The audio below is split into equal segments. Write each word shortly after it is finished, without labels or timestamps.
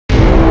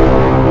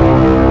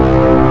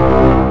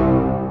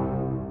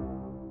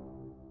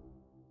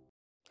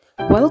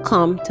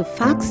Welcome to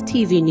Facts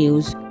TV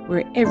News,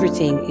 where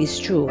everything is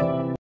true.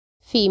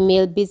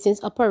 Female business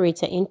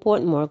operator in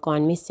Portmore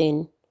gone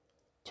missing.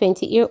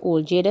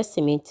 20-year-old Jada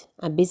Smith,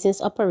 a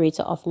business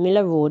operator of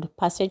Miller Road,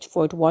 Passage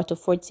Fort,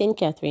 Waterford, St.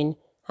 Catherine,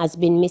 has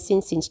been missing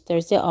since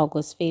Thursday,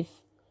 August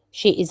 5th.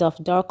 She is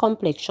of dark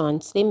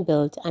complexion, slim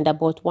built, and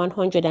about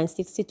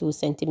 162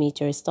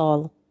 centimeters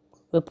tall.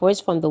 Reports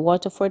from the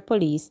Waterford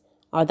police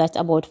are that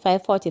about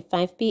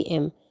 5:45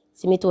 p.m.,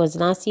 Smith was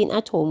last seen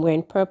at home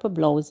wearing purple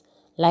blouse,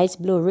 light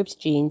blue ripped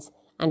jeans,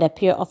 and a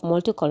pair of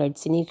multicolored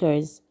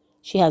sneakers.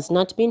 She has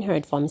not been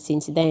heard from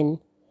since then.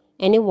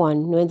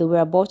 Anyone knowing the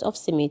whereabouts of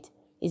Smith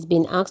is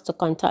being asked to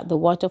contact the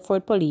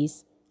Waterford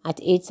police at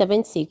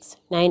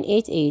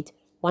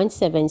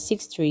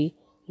 876-988-1763,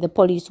 the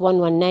police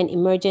 119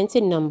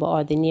 emergency number,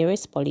 or the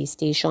nearest police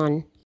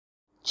station.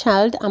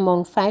 Child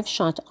among 5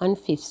 shot on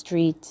 5th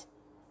Street.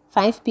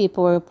 5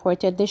 people were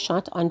reportedly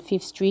shot on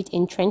 5th Street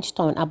in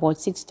Trenchtown about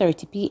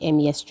 6:30 p.m.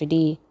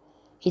 yesterday.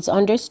 It's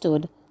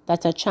understood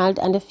that a child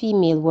and a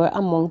female were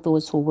among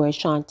those who were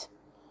shot.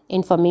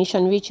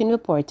 Information reaching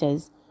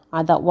reporters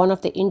are that one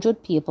of the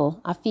injured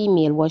people, a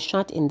female, was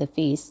shot in the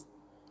face.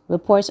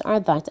 Reports are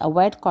that a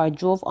white car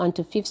drove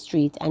onto 5th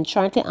Street and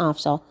shortly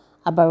after,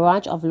 a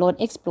barrage of loud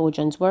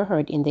explosions were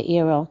heard in the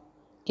area.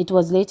 It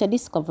was later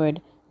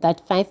discovered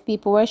that 5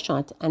 people were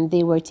shot and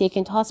they were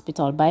taken to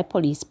hospital by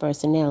police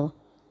personnel.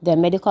 Their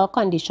medical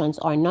conditions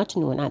are not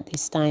known at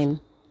this time.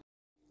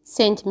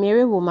 St.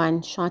 Mary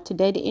woman shot to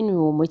dead in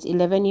room with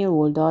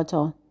 11-year-old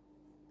daughter.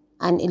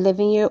 An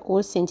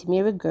 11-year-old St.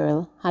 Mary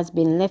girl has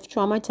been left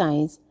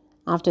traumatized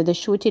after the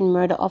shooting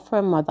murder of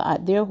her mother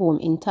at their home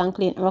in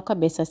Tanklane,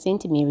 Rockabessa,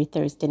 St. Mary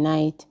Thursday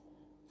night.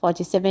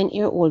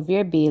 47-year-old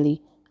Vera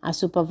Bailey, a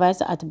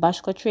supervisor at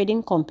Bashko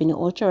Trading Company,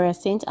 Ochoa,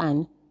 St.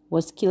 Anne,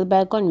 was killed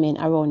by gunmen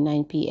around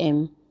 9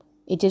 p.m.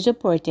 It is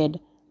reported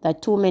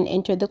that 2 men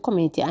entered the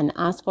community and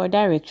asked for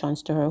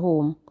directions to her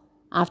home.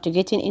 After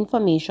getting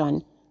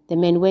information, the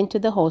men went to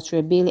the house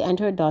where Bailey and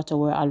her daughter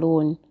were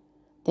alone.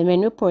 The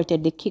men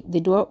reportedly kicked the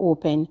door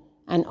open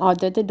and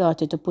ordered the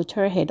daughter to put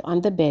her head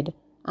on the bed,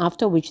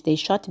 after which they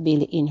shot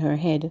Bailey in her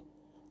head.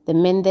 The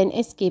men then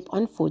escaped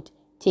on foot,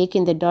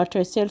 taking the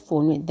daughter's cell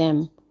phone with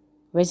them.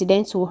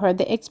 Residents who heard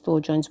the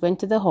explosions went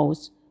to the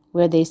house,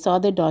 where they saw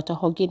the daughter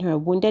hugging her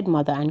wounded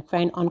mother and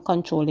crying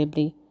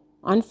uncontrollably.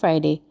 On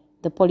Friday,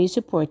 the police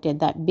reported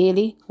that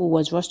Bailey, who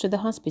was rushed to the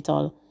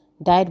hospital,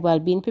 died while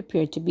being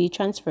prepared to be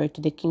transferred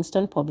to the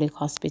Kingston Public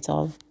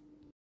Hospital.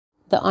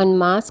 The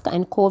unmask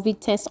and COVID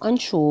test on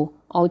show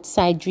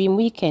outside Dream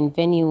Weekend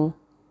venue.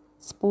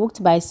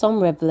 Spooked by some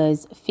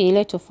revelers'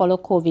 failure to follow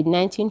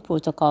COVID-19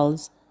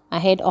 protocols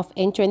ahead of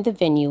entering the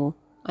venue,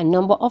 a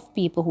number of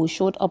people who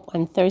showed up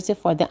on Thursday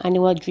for the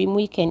annual Dream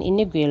Weekend in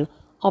the Grill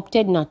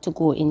opted not to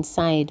go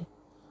inside.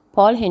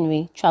 Paul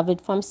Henry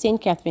traveled from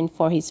St. Catherine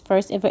for his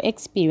first ever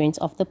experience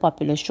of the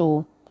popular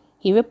show.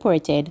 He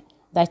reported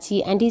that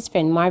he and his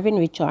friend Marvin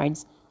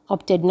Richards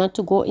opted not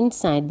to go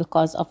inside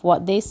because of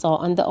what they saw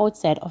on the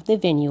outside of the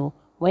venue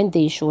when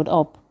they showed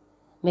up.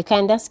 "Me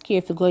kinda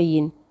scared to go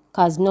in,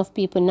 cause enough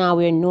people now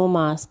wear no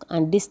mask,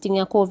 and this thing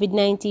of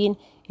COVID-19,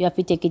 you have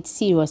to take it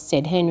serious,"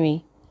 said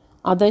Henry.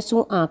 Others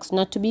who asked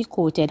not to be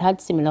quoted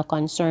had similar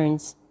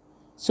concerns.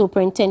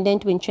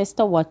 Superintendent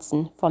Winchester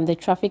Watson from the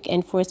Traffic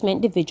Enforcement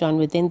Division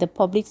within the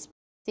Public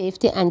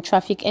Safety and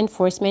Traffic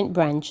Enforcement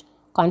Branch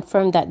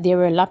confirmed that there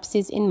were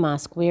lapses in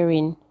mask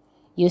wearing.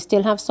 "You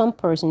still have some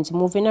persons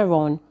moving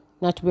around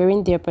not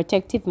wearing their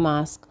protective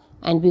mask,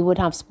 and we would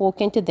have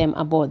spoken to them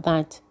about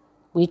that.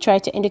 We try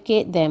to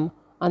educate them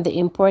on the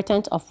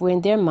importance of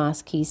wearing their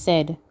mask," he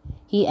said.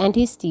 He and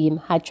his team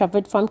had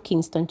traveled from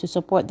Kingston to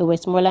support the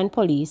Westmoreland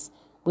Police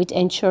with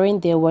ensuring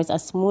there was a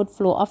smooth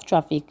flow of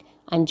traffic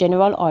and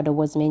general order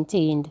was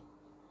maintained.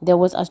 There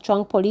was a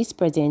strong police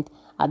presence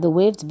at the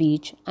Waves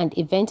Beach and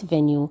event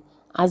venue,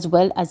 as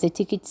well as the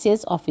ticket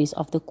sales office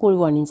of the Cool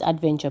Runnings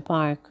Adventure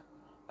Park.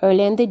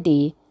 Earlier in the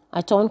day,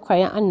 a town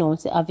crier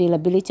announced the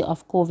availability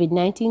of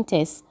COVID-19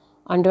 tests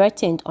under a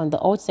tent on the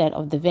outside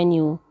of the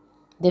venue.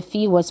 The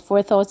fee was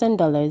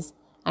 $4,000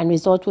 and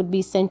result would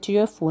be sent to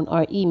your phone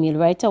or email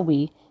right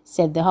away,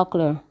 said the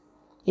hawker.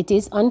 It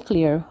is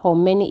unclear how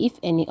many, if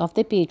any, of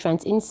the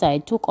patrons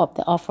inside took up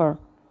the offer.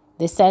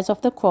 The size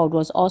of the crowd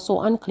was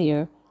also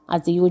unclear,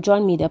 as the usual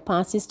media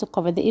passes to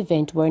cover the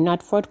event were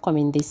not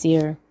forthcoming this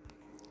year.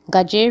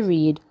 Gajay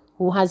Reid,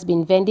 who has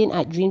been vending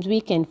at Dreams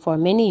Weekend for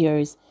many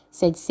years,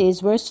 said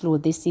sales were slow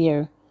this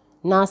year.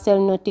 "Nah sell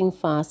nothing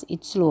fast,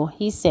 it's slow,"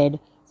 he said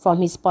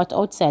from his spot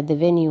outside the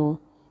venue.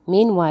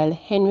 Meanwhile,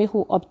 Henry,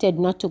 who opted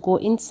not to go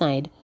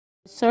inside,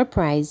 was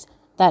surprised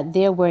that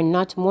there were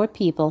not more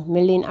people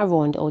milling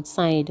around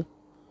outside.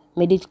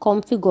 "Me did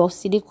come to go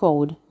see the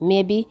crowd.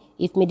 Maybe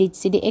if me did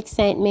see the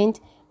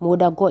excitement, me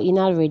woulda go in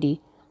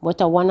already.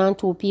 But a 1 or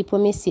 2 people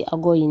me see a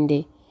go in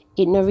there.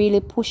 It no really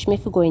push me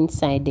to go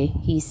inside there,"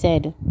 he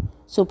said.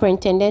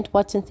 Superintendent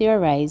Watson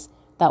theorized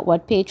that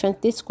what patrons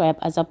describe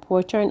as a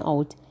poor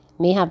turnout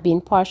may have been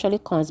partially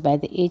caused by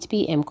the 8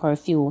 p.m.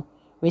 curfew,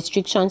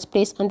 restrictions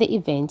placed on the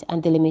event,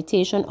 and the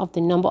limitation of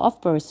the number of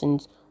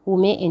persons who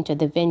may enter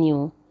the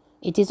venue.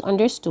 It is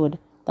understood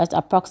that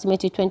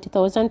approximately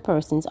 20,000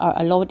 persons are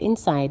allowed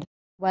inside,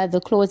 while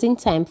the closing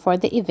time for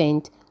the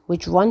event,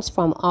 which runs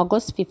from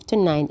August 5th to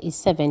 9, is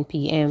 7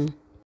 p.m.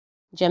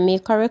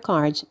 Jamaica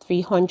records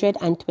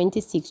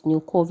 326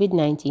 new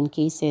COVID-19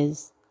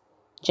 cases.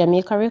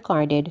 Jamaica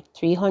recorded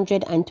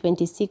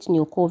 326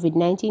 new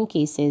COVID-19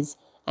 cases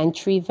and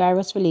 3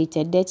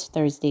 virus-related deaths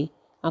Thursday,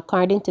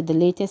 according to the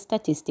latest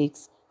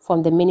statistics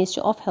from the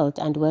Ministry of Health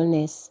and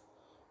Wellness.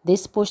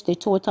 This pushed the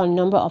total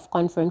number of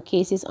confirmed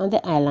cases on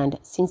the island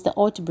since the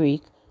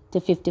outbreak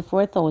to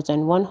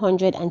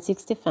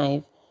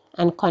 54,165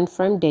 and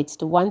confirmed deaths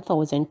to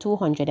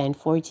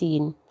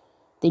 1,214.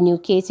 The new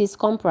cases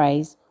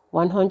comprise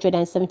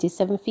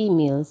 177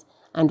 females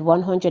and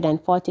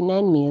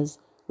 149 males,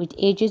 with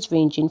ages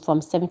ranging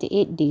from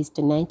 78 days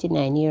to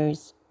 99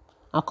 years.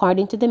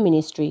 According to the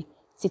ministry,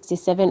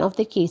 67 of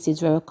the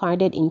cases were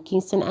recorded in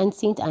Kingston and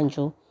St.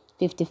 Andrew,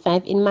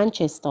 55 in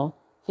Manchester,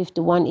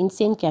 51 in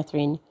St.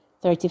 Catherine,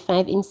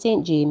 35 in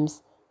St.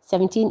 James,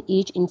 17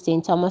 each in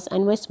St. Thomas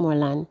and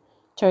Westmoreland,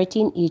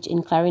 13 each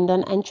in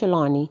Clarendon and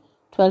Trelawney,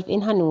 12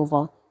 in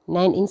Hanover,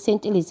 9 in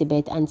St.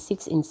 Elizabeth and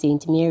 6 in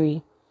St.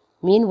 Mary.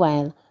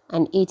 Meanwhile,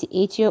 an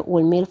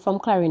 88-year-old male from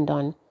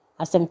Clarendon,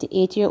 a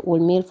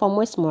 78-year-old male from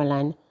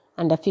Westmoreland,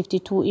 and a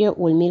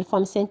 52-year-old male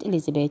from St.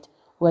 Elizabeth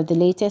were the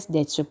latest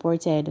deaths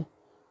reported.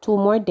 2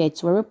 more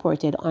deaths were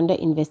reported under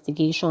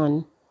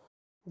investigation.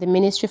 The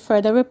ministry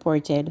further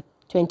reported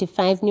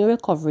 25 new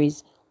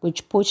recoveries,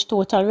 which pushed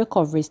total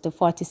recoveries to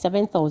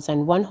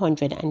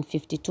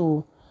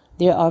 47,152.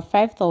 There are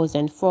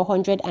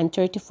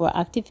 5,434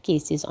 active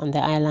cases on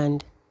the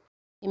island.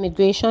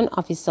 Immigration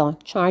officer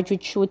charged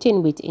with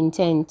shooting with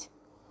intent.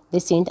 The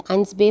St.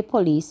 Anne's Bay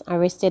Police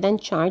arrested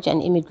and charged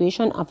an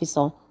immigration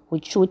officer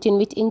with shooting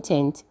with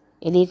intent,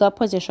 illegal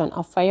possession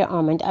of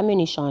firearm and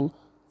ammunition,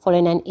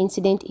 following an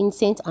incident in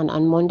St. Anne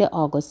on Monday,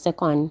 August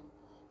 2nd.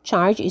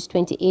 Charged is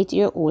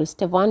 28-year-old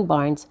Stevan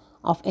Barnes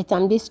of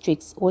Etham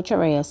District's Ocho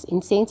Rios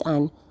in St.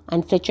 Anne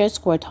and Fletcher's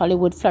Court,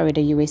 Hollywood,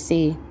 Florida,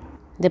 USA.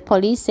 The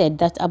police said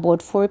that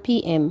about 4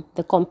 p.m.,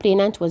 the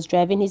complainant was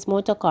driving his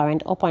motor car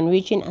and upon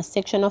reaching a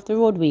section of the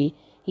roadway,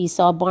 he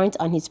saw Barnes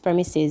on his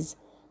premises.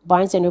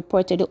 Barnes then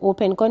reported the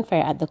open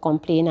gunfire at the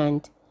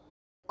complainant.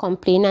 The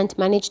complainant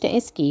managed to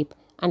escape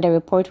and a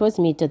report was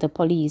made to the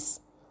police.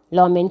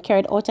 Lawmen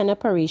carried out an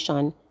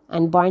operation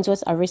and Barnes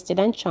was arrested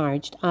and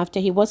charged after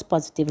he was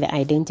positively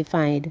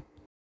identified.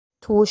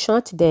 2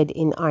 shot dead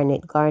in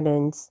Arnett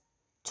Gardens.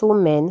 2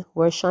 men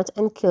were shot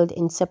and killed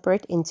in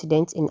separate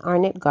incidents in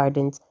Arnett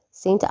Gardens,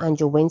 St.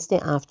 Andrew,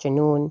 Wednesday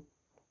afternoon.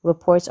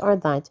 Reports are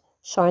that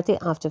shortly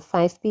after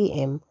 5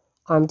 p.m.,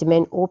 armed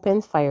men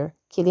opened fire,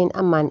 killing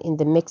a man in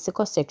the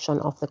Mexico section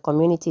of the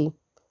community.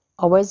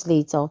 Hours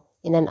later,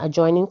 in an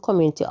adjoining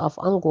community of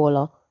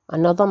Angola,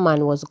 another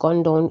man was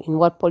gunned down in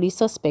what police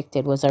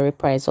suspected was a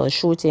reprisal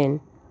shooting.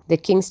 The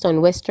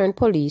Kingston Western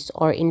Police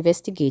are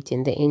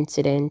investigating the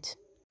incident.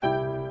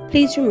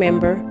 Please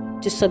remember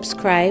to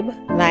subscribe,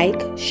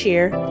 like,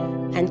 share,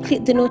 and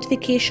click the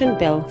notification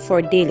bell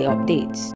for daily updates.